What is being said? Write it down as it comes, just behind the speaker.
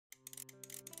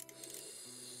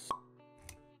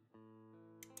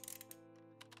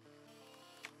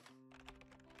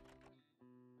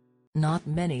Not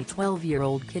many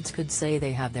 12-year-old kids could say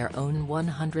they have their own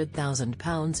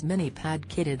 £100,000 mini pad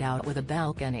kitted out with a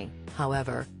balcony.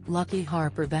 However, lucky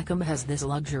Harper Beckham has this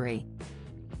luxury.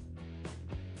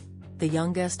 The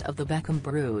youngest of the Beckham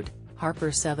brood,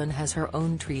 Harper 7 has her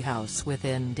own treehouse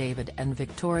within David and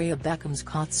Victoria Beckham's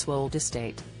Cotswold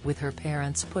estate, with her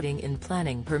parents putting in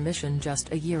planning permission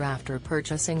just a year after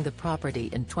purchasing the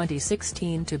property in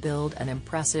 2016 to build an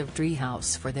impressive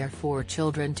treehouse for their 4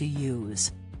 children to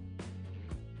use.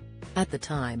 At the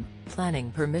time,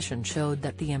 planning permission showed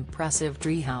that the impressive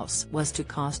treehouse was to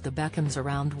cost the Beckhams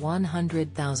around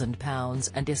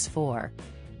 £100,000 and is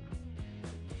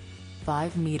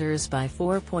 4.5 meters by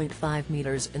 4.5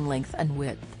 meters in length and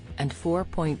width, and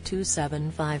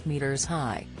 4.275 meters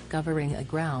high, covering a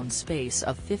ground space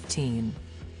of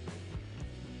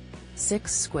 15.6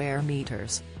 square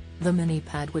meters. The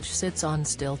mini-pad, which sits on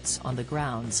stilts on the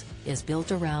grounds, is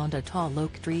built around a tall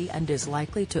oak tree and is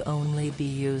likely to only be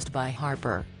used by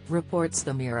Harper, reports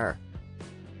The Mirror.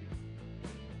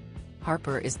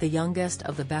 Harper is the youngest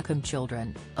of the Beckham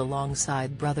children,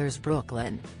 alongside brothers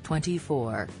Brooklyn,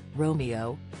 24,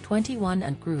 Romeo, 21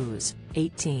 and Cruz,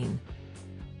 18.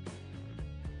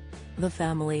 The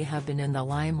family have been in the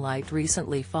limelight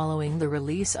recently following the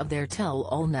release of their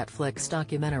tell-all Netflix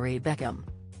documentary Beckham.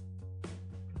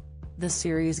 The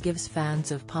series gives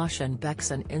fans of Posh and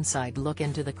Becks an inside look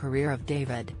into the career of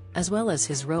David, as well as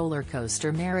his roller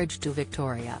coaster marriage to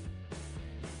Victoria.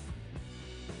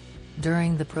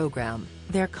 During the program,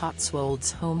 their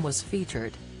Cotswolds home was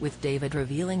featured, with David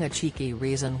revealing a cheeky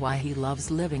reason why he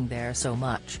loves living there so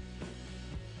much.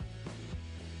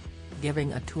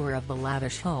 Giving a tour of the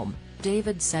lavish home,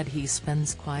 David said he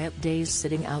spends quiet days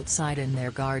sitting outside in their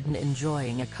garden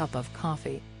enjoying a cup of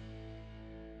coffee.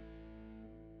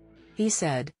 He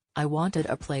said, "I wanted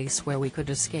a place where we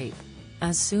could escape.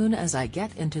 As soon as I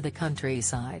get into the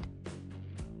countryside,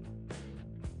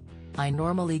 I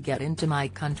normally get into my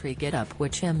country get-up,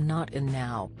 which I'm not in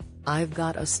now. I've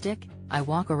got a stick, I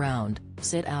walk around,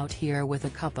 sit out here with a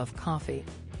cup of coffee."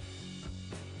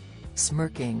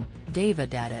 Smirking,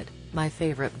 David added, "My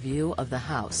favorite view of the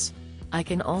house. I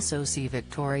can also see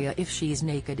Victoria if she's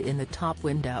naked in the top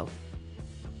window."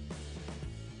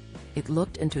 It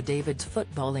looked into David's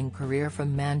footballing career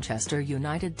from Manchester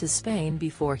United to Spain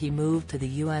before he moved to the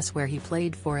US, where he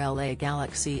played for LA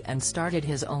Galaxy and started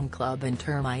his own club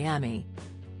Inter Miami.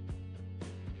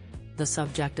 The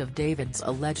subject of David's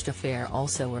alleged affair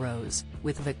also arose,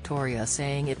 with Victoria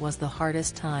saying it was the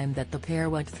hardest time that the pair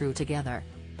went through together.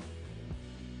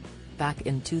 Back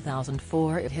in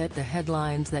 2004 it hit the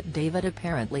headlines that David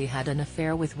apparently had an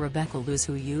affair with Rebecca Luz,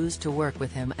 who used to work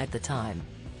with him at the time.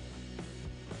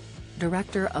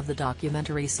 Director of the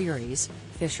documentary series,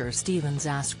 Fisher Stevens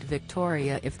asked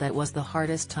Victoria if that was the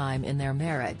hardest time in their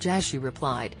marriage, as she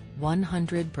replied,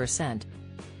 "100%.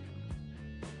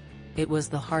 It was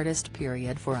the hardest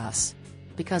period for us.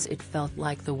 Because it felt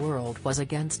like the world was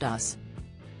against us.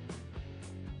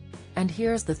 And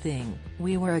here's the thing,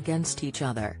 we were against each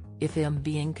other, if I'm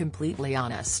being completely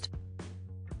honest."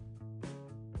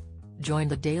 Join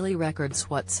the Daily Records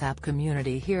WhatsApp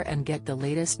community here and get the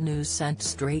latest news sent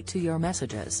straight to your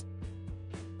messages.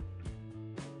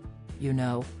 You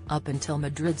know, up until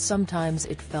Madrid sometimes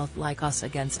it felt like us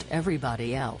against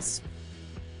everybody else.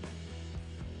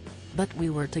 But we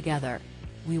were together.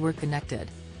 We were connected.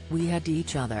 We had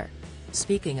each other.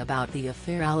 Speaking about the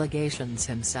affair allegations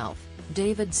himself,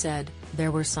 David said,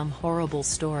 "There were some horrible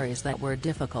stories that were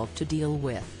difficult to deal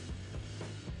with.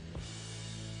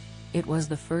 It was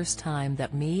the first time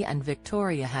that me and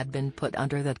Victoria had been put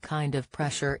under that kind of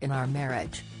pressure in our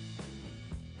marriage.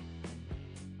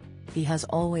 He has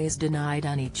always denied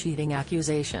any cheating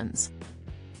accusations.